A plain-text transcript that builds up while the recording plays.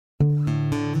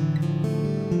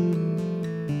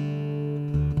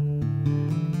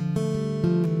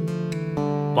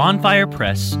Bonfire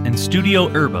Press and Studio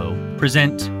Urbo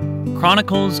present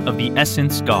Chronicles of the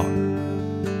Essence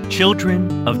Guard,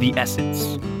 Children of the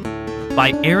Essence,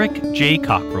 by Eric J.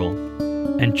 Cockrell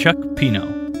and Chuck Pino,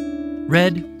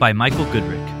 read by Michael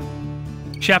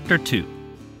Goodrick. Chapter 2,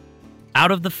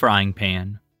 Out of the Frying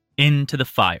Pan, Into the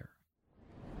Fire.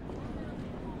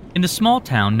 In the small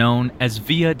town known as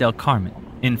Villa del Carmen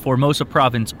in Formosa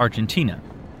Province, Argentina,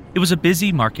 it was a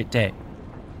busy market day.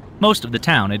 Most of the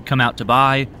town had come out to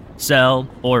buy, sell,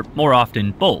 or more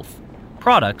often both,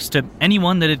 products to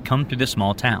anyone that had come through the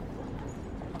small town.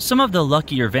 Some of the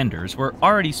luckier vendors were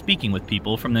already speaking with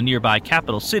people from the nearby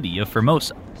capital city of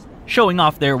Formosa, showing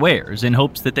off their wares in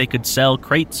hopes that they could sell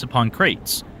crates upon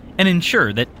crates and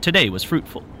ensure that today was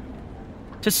fruitful.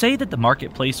 To say that the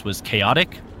marketplace was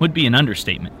chaotic would be an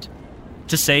understatement.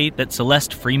 To say that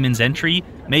Celeste Freeman's entry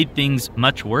made things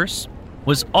much worse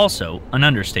was also an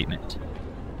understatement.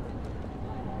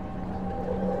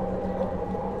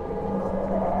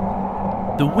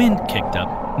 The wind kicked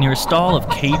up near a stall of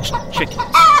caged chickens,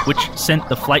 which sent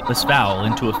the flightless fowl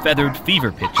into a feathered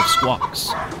fever pitch of squawks.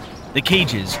 The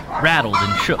cages rattled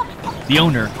and shook, the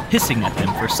owner hissing at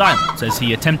them for silence as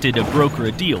he attempted to broker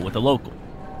a deal with a local.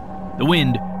 The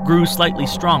wind grew slightly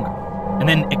stronger, and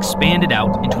then expanded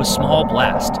out into a small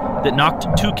blast that knocked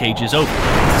 2 cages over,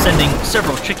 sending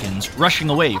several chickens rushing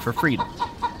away for freedom.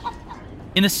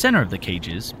 In the center of the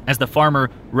cages, as the farmer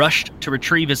rushed to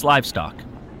retrieve his livestock,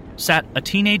 sat a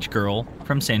teenage girl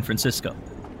from San Francisco.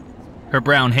 Her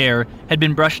brown hair had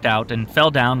been brushed out and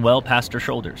fell down well past her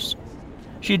shoulders.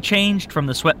 She had changed from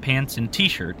the sweatpants and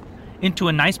t-shirt into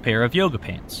a nice pair of yoga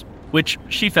pants, which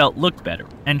she felt looked better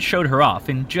and showed her off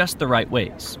in just the right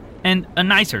ways, and a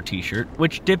nicer t-shirt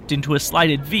which dipped into a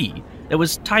slighted V that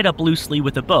was tied up loosely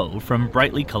with a bow from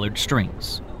brightly colored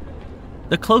strings.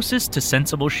 The closest to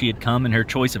sensible she had come in her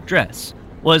choice of dress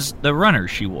was the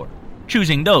runners she wore,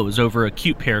 choosing those over a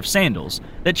cute pair of sandals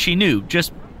that she knew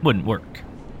just wouldn't work.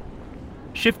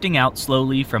 Shifting out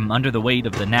slowly from under the weight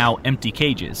of the now empty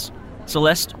cages,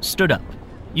 Celeste stood up,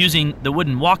 using the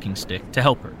wooden walking stick to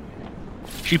help her.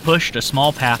 She pushed a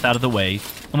small path out of the way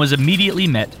and was immediately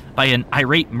met by an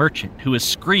irate merchant who was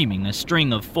screaming a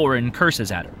string of foreign curses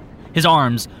at her, his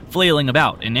arms flailing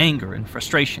about in anger and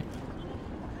frustration.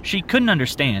 She couldn't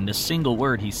understand a single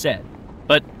word he said,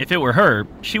 but if it were her,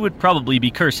 she would probably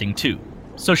be cursing too,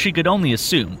 so she could only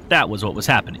assume that was what was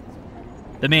happening.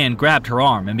 The man grabbed her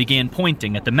arm and began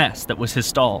pointing at the mess that was his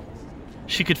stall.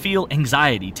 She could feel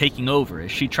anxiety taking over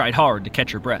as she tried hard to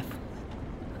catch her breath.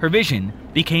 Her vision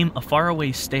became a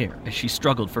faraway stare as she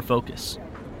struggled for focus.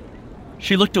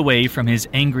 She looked away from his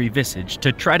angry visage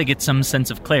to try to get some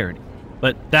sense of clarity,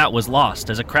 but that was lost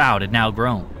as a crowd had now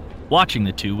grown, watching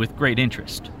the two with great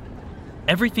interest.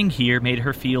 Everything here made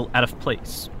her feel out of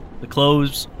place. The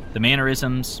clothes, the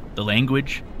mannerisms, the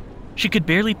language. She could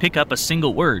barely pick up a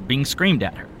single word being screamed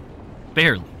at her.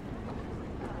 Barely.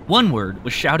 One word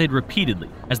was shouted repeatedly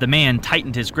as the man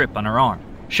tightened his grip on her arm,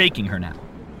 shaking her now.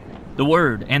 The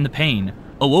word and the pain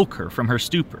awoke her from her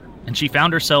stupor, and she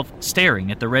found herself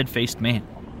staring at the red-faced man.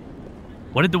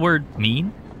 What did the word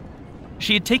mean?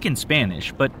 She had taken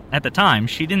Spanish, but at the time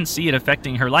she didn't see it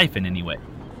affecting her life in any way.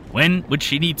 When would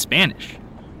she need Spanish?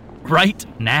 Right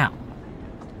now.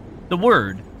 The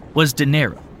word was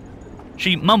dinero.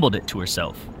 She mumbled it to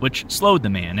herself, which slowed the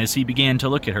man as he began to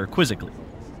look at her quizzically.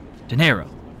 Dinero,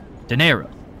 dinero,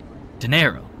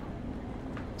 dinero.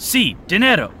 Sí,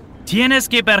 dinero. Tienes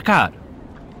que pagar.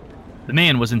 The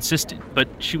man was insistent, but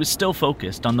she was still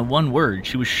focused on the one word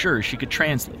she was sure she could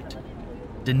translate.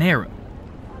 Dinero.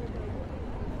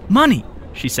 Money,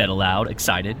 she said aloud,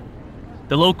 excited.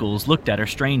 The locals looked at her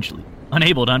strangely,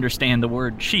 unable to understand the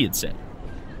word she had said.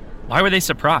 Why were they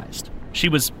surprised? She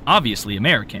was obviously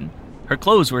American. Her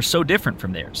clothes were so different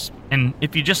from theirs, and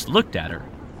if you just looked at her...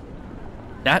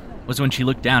 That was when she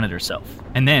looked down at herself,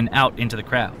 and then out into the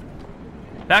crowd.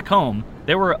 Back home,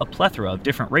 there were a plethora of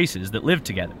different races that lived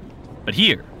together, but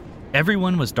here,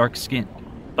 everyone was dark-skinned,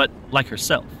 but like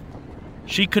herself.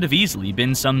 She could have easily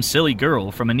been some silly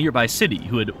girl from a nearby city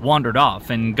who had wandered off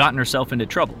and gotten herself into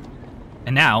trouble.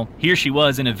 And now, here she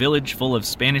was in a village full of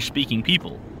Spanish-speaking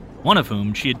people, one of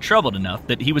whom she had troubled enough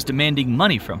that he was demanding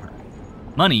money from her.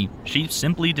 Money she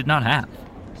simply did not have.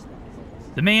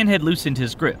 The man had loosened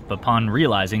his grip upon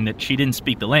realizing that she didn't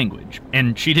speak the language,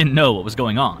 and she didn't know what was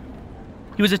going on.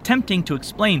 He was attempting to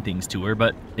explain things to her,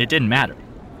 but it didn't matter.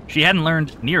 She hadn't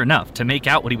learned near enough to make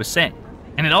out what he was saying,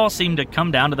 and it all seemed to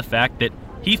come down to the fact that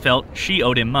he felt she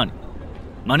owed him money.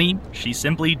 Money she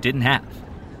simply didn't have.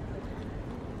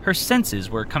 Her senses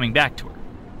were coming back to her.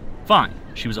 Fine,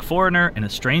 she was a foreigner in a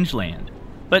strange land,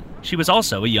 but she was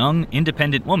also a young,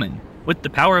 independent woman with the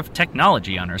power of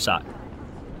technology on her side.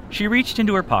 She reached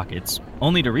into her pockets,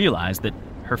 only to realize that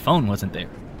her phone wasn't there.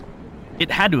 It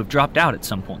had to have dropped out at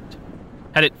some point.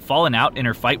 Had it fallen out in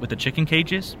her fight with the chicken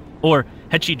cages? Or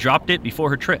had she dropped it before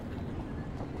her trip?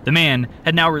 The man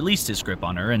had now released his grip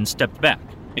on her and stepped back,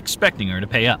 expecting her to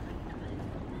pay up.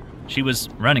 She was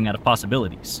running out of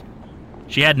possibilities.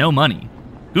 She had no money.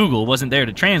 Google wasn't there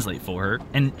to translate for her,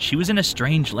 and she was in a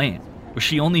strange land where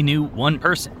she only knew one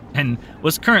person and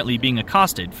was currently being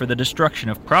accosted for the destruction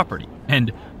of property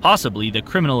and possibly the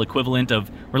criminal equivalent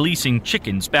of releasing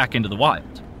chickens back into the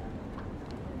wild.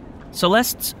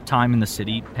 Celeste's time in the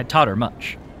city had taught her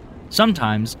much.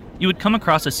 Sometimes you would come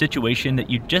across a situation that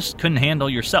you just couldn't handle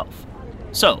yourself.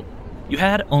 So, you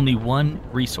had only one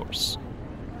resource.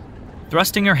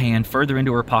 Thrusting her hand further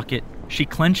into her pocket, she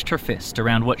clenched her fist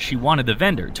around what she wanted the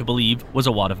vendor to believe was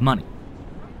a wad of money.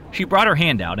 She brought her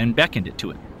hand out and beckoned it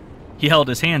to him. He held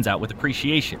his hands out with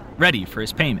appreciation, ready for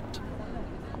his payment.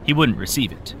 He wouldn't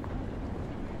receive it.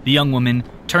 The young woman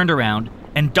turned around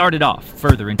and darted off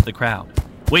further into the crowd,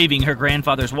 waving her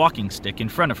grandfather's walking stick in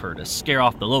front of her to scare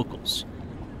off the locals.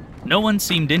 No one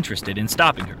seemed interested in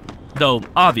stopping her, though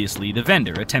obviously the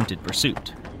vendor attempted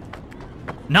pursuit.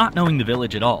 Not knowing the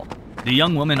village at all, the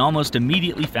young woman almost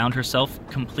immediately found herself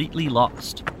completely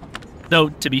lost. Though,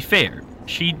 to be fair,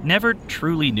 she never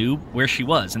truly knew where she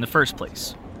was in the first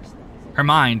place. Her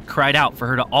mind cried out for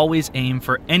her to always aim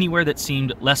for anywhere that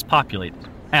seemed less populated,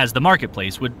 as the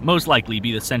marketplace would most likely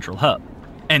be the central hub,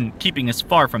 and keeping as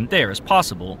far from there as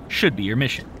possible should be your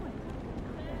mission.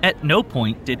 At no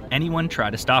point did anyone try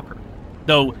to stop her,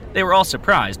 though they were all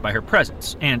surprised by her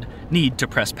presence and need to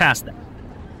press past them.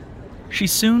 She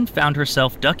soon found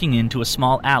herself ducking into a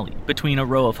small alley between a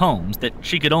row of homes that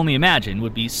she could only imagine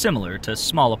would be similar to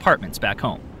small apartments back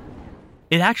home.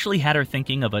 It actually had her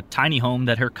thinking of a tiny home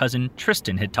that her cousin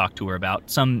Tristan had talked to her about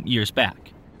some years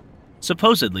back.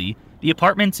 Supposedly, the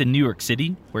apartments in New York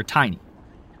City were tiny.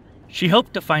 She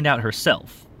hoped to find out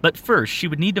herself, but first she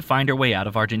would need to find her way out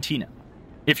of Argentina,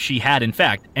 if she had in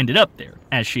fact ended up there,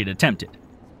 as she had attempted.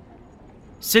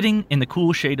 Sitting in the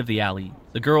cool shade of the alley,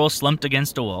 the girl slumped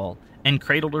against a wall and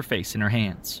cradled her face in her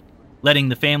hands, letting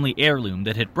the family heirloom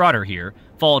that had brought her here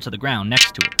fall to the ground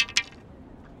next to her.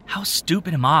 How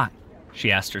stupid am I?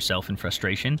 She asked herself in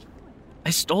frustration.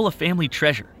 I stole a family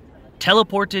treasure,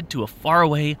 teleported to a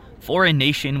faraway foreign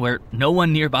nation where no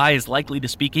one nearby is likely to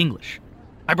speak English.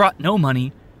 I brought no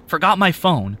money, forgot my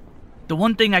phone, the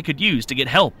one thing I could use to get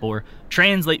help or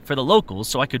translate for the locals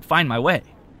so I could find my way.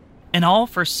 And all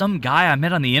for some guy I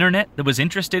met on the internet that was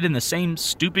interested in the same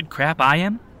stupid crap I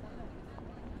am?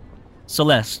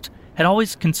 Celeste had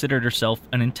always considered herself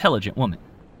an intelligent woman.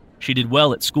 She did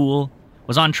well at school,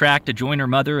 was on track to join her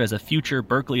mother as a future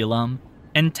Berkeley alum,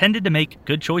 and tended to make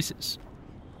good choices.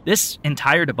 This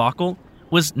entire debacle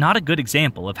was not a good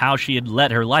example of how she had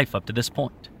led her life up to this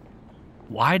point.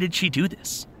 Why did she do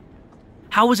this?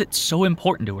 How was it so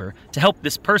important to her to help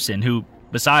this person who,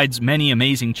 besides many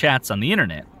amazing chats on the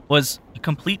internet, was a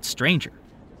complete stranger?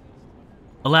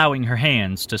 Allowing her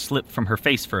hands to slip from her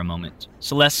face for a moment,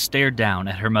 Celeste stared down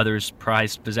at her mother's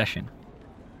prized possession.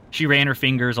 She ran her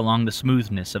fingers along the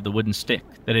smoothness of the wooden stick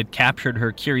that had captured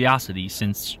her curiosity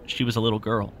since she was a little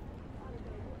girl.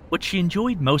 What she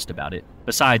enjoyed most about it,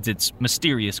 besides its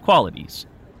mysterious qualities,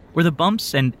 were the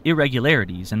bumps and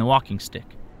irregularities in the walking stick.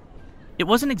 It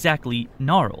wasn't exactly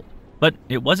gnarled, but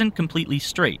it wasn't completely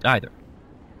straight either.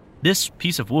 This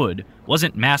piece of wood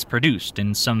wasn't mass-produced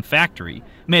in some factory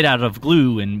made out of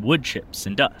glue and wood chips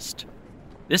and dust.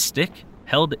 This stick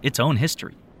held its own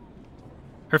history.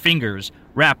 Her fingers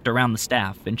wrapped around the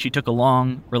staff, and she took a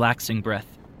long, relaxing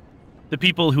breath. The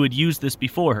people who had used this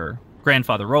before her,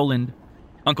 Grandfather Roland,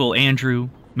 Uncle Andrew,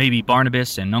 maybe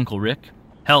Barnabas and Uncle Rick,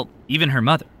 hell, even her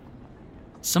mother.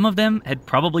 Some of them had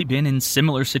probably been in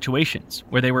similar situations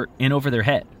where they were in over their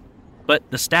head, but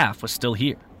the staff was still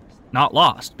here, not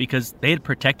lost because they had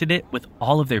protected it with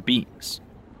all of their beings.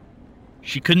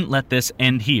 She couldn't let this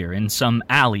end here in some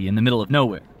alley in the middle of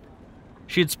nowhere.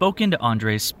 She had spoken to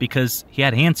Andres because he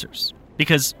had answers,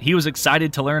 because he was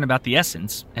excited to learn about the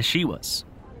essence as she was.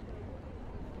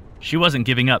 She wasn't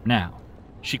giving up now.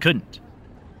 She couldn't.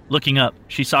 Looking up,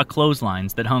 she saw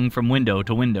clotheslines that hung from window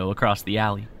to window across the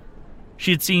alley.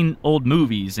 She had seen old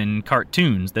movies and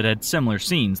cartoons that had similar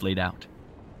scenes laid out.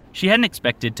 She hadn't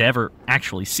expected to ever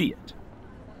actually see it.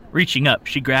 Reaching up,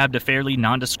 she grabbed a fairly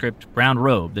nondescript brown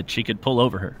robe that she could pull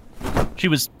over her. She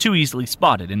was too easily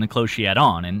spotted in the clothes she had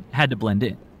on and had to blend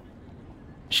in.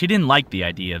 She didn't like the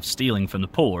idea of stealing from the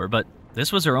poor, but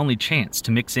this was her only chance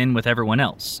to mix in with everyone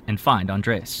else and find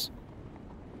Andres.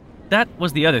 That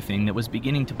was the other thing that was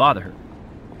beginning to bother her.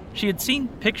 She had seen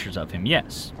pictures of him,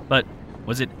 yes, but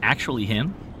was it actually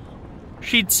him?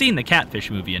 She'd seen the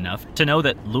Catfish movie enough to know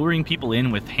that luring people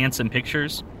in with handsome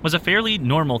pictures was a fairly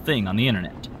normal thing on the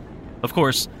internet. Of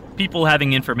course, people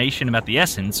having information about the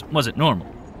Essens wasn't normal,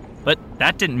 but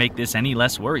that didn't make this any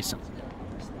less worrisome.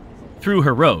 Through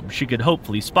her robe, she could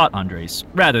hopefully spot Andres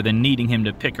rather than needing him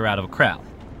to pick her out of a crowd.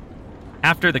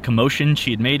 After the commotion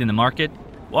she had made in the market,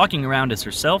 walking around as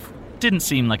herself didn't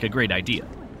seem like a great idea.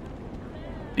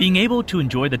 Being able to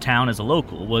enjoy the town as a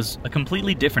local was a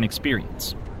completely different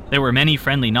experience. There were many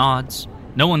friendly nods.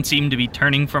 No one seemed to be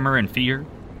turning from her in fear.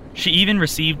 She even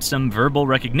received some verbal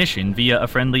recognition via a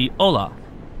friendly hola.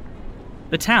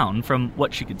 The town, from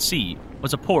what she could see,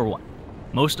 was a poor one.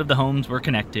 Most of the homes were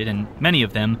connected, and many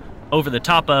of them over the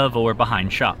top of or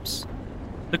behind shops.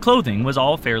 The clothing was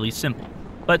all fairly simple,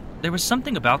 but there was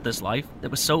something about this life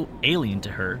that was so alien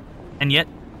to her, and yet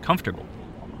comfortable.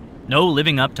 No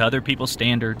living up to other people's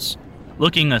standards,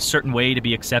 looking a certain way to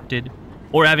be accepted,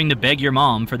 or having to beg your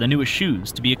mom for the newest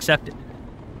shoes to be accepted.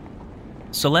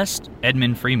 Celeste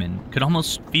Edmund Freeman could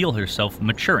almost feel herself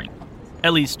maturing.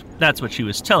 At least, that's what she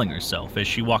was telling herself as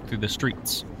she walked through the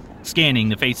streets, scanning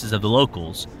the faces of the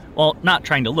locals, while not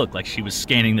trying to look like she was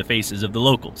scanning the faces of the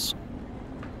locals.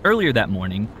 Earlier that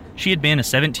morning, she had been a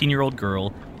 17-year-old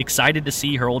girl excited to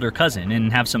see her older cousin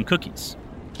and have some cookies.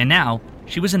 And now,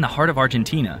 she was in the heart of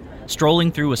Argentina,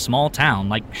 strolling through a small town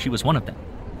like she was one of them.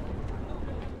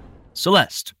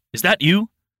 "Celeste, is that you?"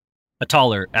 A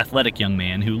taller, athletic young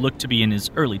man who looked to be in his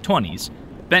early 20s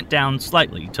bent down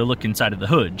slightly to look inside of the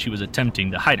hood she was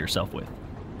attempting to hide herself with.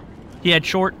 He had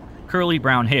short, curly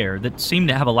brown hair that seemed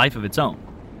to have a life of its own,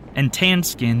 and tanned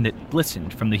skin that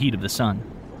glistened from the heat of the sun.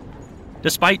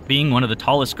 Despite being one of the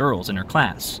tallest girls in her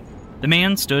class, the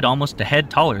man stood almost a head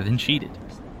taller than she did.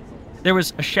 There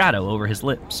was a shadow over his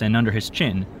lips and under his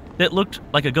chin that looked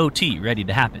like a goatee ready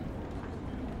to happen.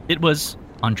 It was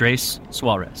Andres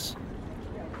Suarez.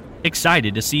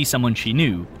 Excited to see someone she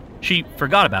knew, she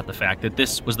forgot about the fact that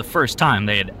this was the first time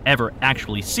they had ever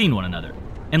actually seen one another,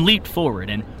 and leaped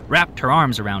forward and wrapped her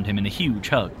arms around him in a huge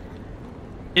hug.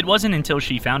 It wasn't until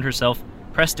she found herself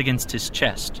pressed against his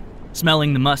chest,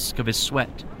 smelling the musk of his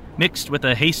sweat, mixed with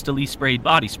a hastily sprayed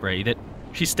body spray, that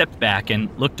she stepped back and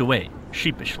looked away,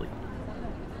 sheepishly.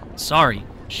 "Sorry,"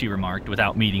 she remarked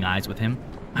without meeting eyes with him.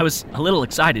 "I was a little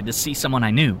excited to see someone I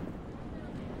knew."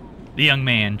 The young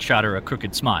man shot her a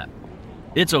crooked smile.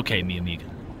 "It's okay, mi amiga.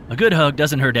 A good hug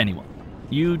doesn't hurt anyone.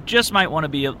 You just might want to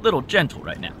be a little gentle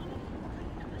right now."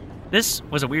 This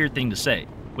was a weird thing to say,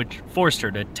 which forced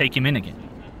her to take him in again,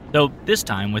 though this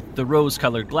time with the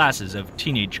rose-colored glasses of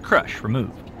teenage crush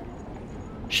removed.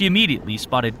 She immediately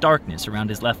spotted darkness around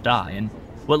his left eye and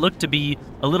what looked to be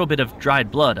a little bit of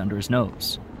dried blood under his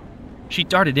nose. She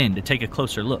darted in to take a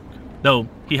closer look, though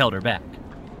he held her back.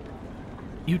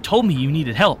 "You told me you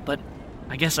needed help, but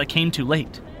I guess I came too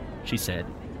late," she said,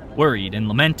 worried and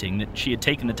lamenting that she had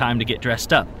taken the time to get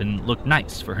dressed up and look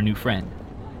nice for her new friend.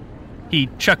 He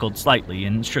chuckled slightly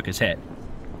and shook his head.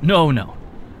 No.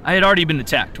 I had already been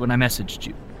attacked when I messaged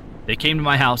you. They came to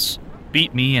my house,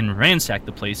 beat me, and ransacked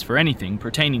the place for anything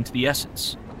pertaining to the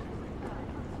Essens."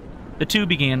 The two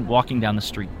began walking down the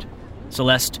street,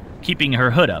 Celeste keeping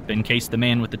her hood up in case the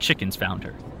man with the chickens found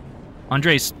her.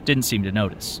 Andres didn't seem to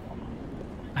notice.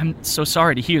 "I'm so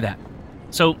sorry to hear that.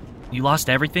 So, you lost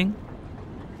everything?"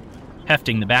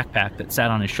 Hefting the backpack that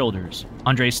sat on his shoulders,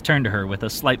 Andres turned to her with a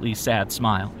slightly sad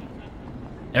smile.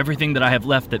 "Everything that I have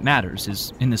left that matters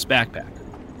is in this backpack.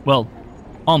 Well,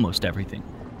 almost everything."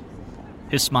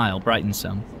 His smile brightened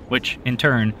some, which in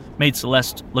turn made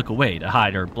Celeste look away to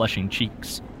hide her blushing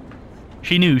cheeks.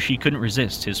 She knew she couldn't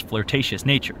resist his flirtatious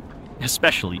nature,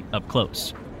 especially up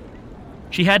close.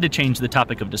 She had to change the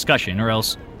topic of discussion, or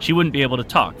else she wouldn't be able to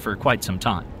talk for quite some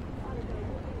time.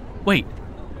 "Wait,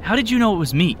 how did you know it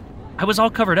was me? I was all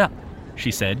covered up," she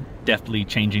said, deftly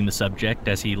changing the subject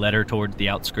as he led her toward the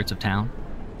outskirts of town.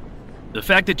 "The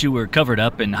fact that you were covered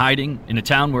up and hiding in a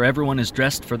town where everyone is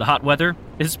dressed for the hot weather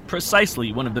is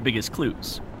precisely one of the biggest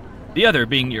clues. The other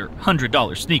being your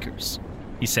 $100 sneakers,"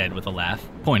 he said with a laugh,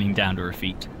 pointing down to her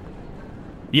feet.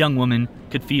 The young woman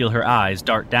could feel her eyes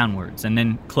dart downwards and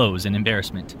then close in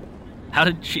embarrassment. How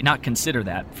did she not consider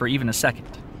that for even a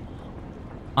second?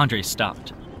 Andres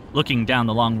stopped, looking down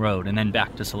the long road and then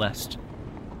back to Celeste.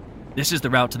 "This is the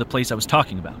route to the place I was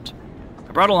talking about.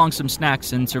 I brought along some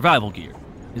snacks and survival gear.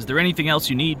 Is there anything else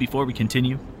you need before we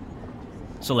continue?"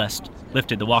 Celeste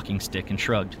lifted the walking stick and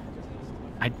shrugged.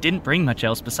 "I didn't bring much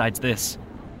else besides this.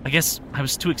 I guess I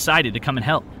was too excited to come and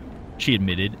help," she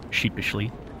admitted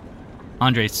sheepishly.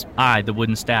 Andres eyed the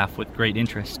wooden staff with great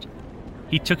interest.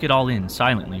 He took it all in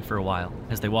silently for a while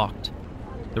as they walked.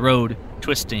 the road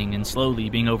twisting and slowly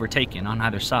being overtaken on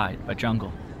either side by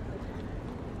jungle.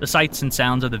 The sights and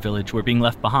sounds of the village were being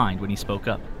left behind when he spoke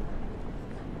up.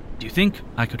 "Do you think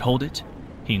I could hold it?"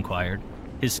 he inquired,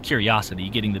 his curiosity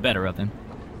getting the better of him.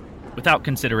 Without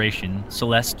consideration,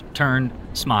 Celeste turned,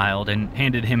 smiled, and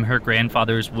handed him her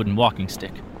grandfather's wooden walking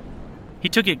stick. He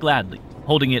took it gladly,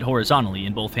 holding it horizontally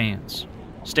in both hands,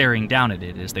 staring down at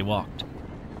it as they walked.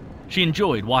 She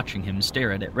enjoyed watching him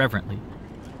stare at it reverently,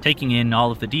 taking in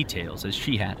all of the details as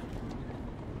she had.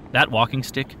 That walking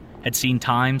stick had seen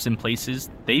times and places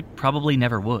they probably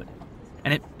never would,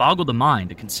 and it boggled the mind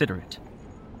to consider it.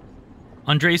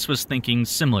 Andres was thinking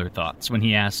similar thoughts when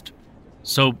he asked,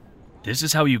 "So, this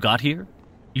is how you got here?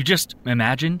 You just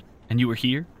imagined, and you were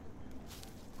here?"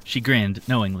 She grinned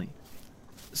knowingly.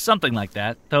 "Something like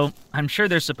that, though I'm sure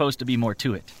there's supposed to be more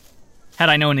to it. Had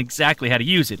I known exactly how to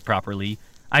use it properly,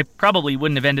 I probably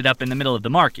wouldn't have ended up in the middle of the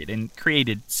market and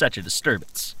created such a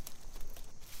disturbance."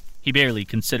 He barely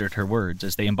considered her words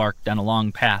as they embarked down a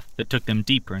long path that took them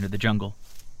deeper into the jungle.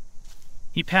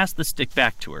 He passed the stick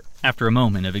back to her after a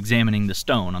moment of examining the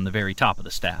stone on the very top of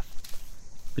the staff.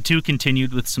 The two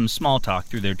continued with some small talk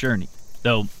through their journey,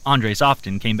 though Andres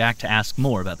often came back to ask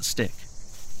more about the stick.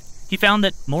 He found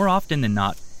that more often than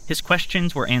not, his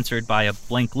questions were answered by a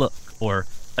blank look or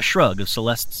a shrug of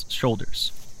Celeste's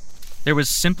shoulders. There was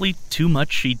simply too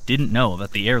much she didn't know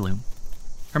about the heirloom.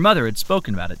 Her mother had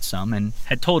spoken about it some and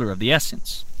had told her of the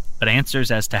essence, but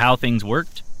answers as to how things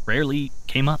worked rarely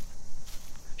came up.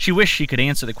 She wished she could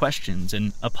answer the questions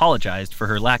and apologized for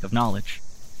her lack of knowledge,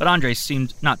 but Andres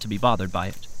seemed not to be bothered by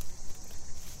it.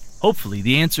 "Hopefully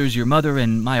the answers your mother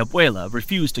and my abuela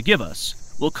refuse to give us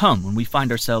will come when we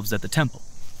find ourselves at the temple."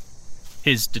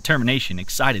 His determination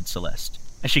excited Celeste,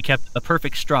 as she kept a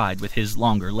perfect stride with his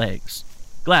longer legs,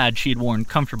 glad she had worn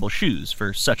comfortable shoes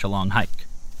for such a long hike.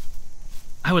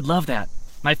 "I would love that.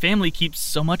 My family keeps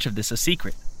so much of this a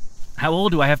secret. How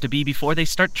old do I have to be before they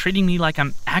start treating me like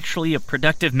I'm actually a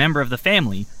productive member of the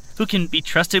family who can be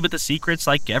trusted with the secrets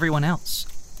like everyone else?"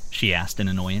 she asked in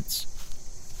annoyance.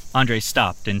 Andres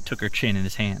stopped and took her chin in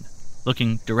his hand,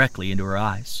 looking directly into her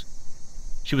eyes.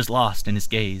 She was lost in his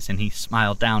gaze, and he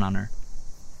smiled down on her.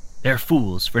 "They're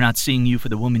fools for not seeing you for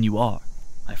the woman you are,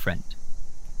 my friend.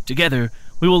 Together,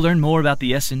 we will learn more about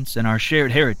the essence and our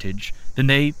shared heritage than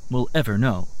they will ever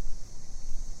know."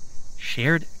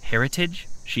 "Shared heritage?"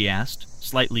 she asked,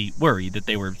 slightly worried that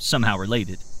they were somehow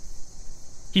related.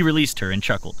 He released her and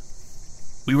chuckled.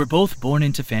 "We were both born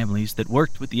into families that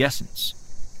worked with the essence.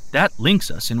 That links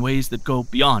us in ways that go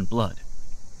beyond blood.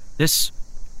 This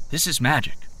is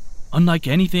magic, unlike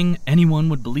anything anyone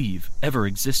would believe ever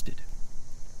existed."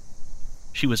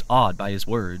 She was awed by his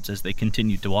words as they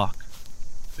continued to walk.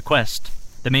 The quest,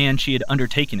 the man she had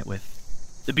undertaken it with,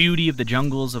 the beauty of the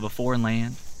jungles of a foreign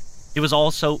land, it was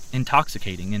all so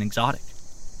intoxicating and exotic.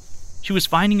 She was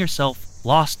finding herself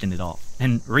lost in it all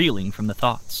and reeling from the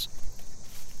thoughts.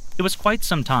 It was quite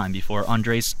some time before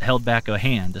Andres held back a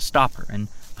hand to stop her and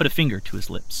put a finger to his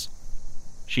lips.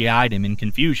 She eyed him in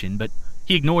confusion, but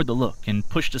he ignored the look and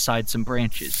pushed aside some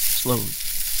branches slowly.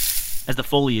 As the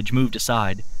foliage moved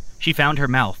aside, she found her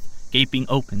mouth gaping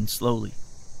open slowly.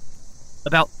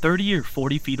 About 30 or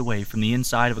 40 feet away from the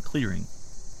inside of a clearing,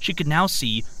 she could now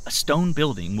see a stone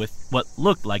building with what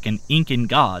looked like an Incan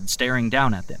god staring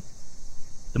down at them.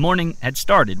 The morning had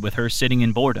started with her sitting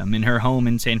in boredom in her home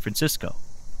in San Francisco,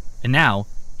 and now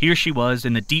here she was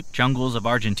in the deep jungles of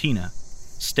Argentina,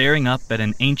 staring up at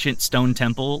an ancient stone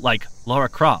temple like Lara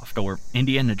Croft or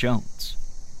Indiana Jones.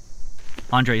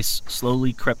 Andres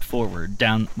slowly crept forward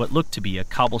down what looked to be a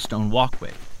cobblestone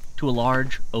walkway to a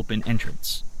large, open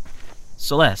entrance.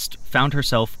 Celeste found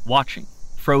herself watching,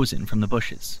 frozen from the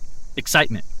bushes,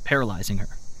 excitement paralyzing her.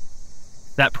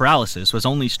 That paralysis was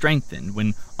only strengthened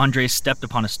when Andres stepped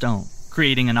upon a stone,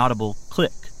 creating an audible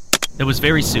click that was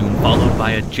very soon followed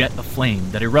by a jet of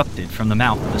flame that erupted from the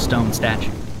mouth of the stone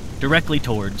statue, directly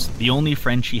towards the only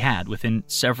friend she had within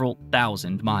several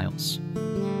thousand miles.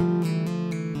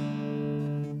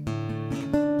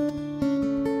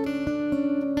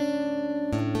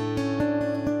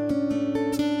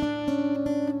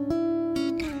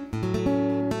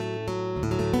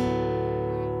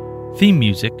 Theme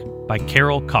music by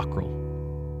Carol Cockrell.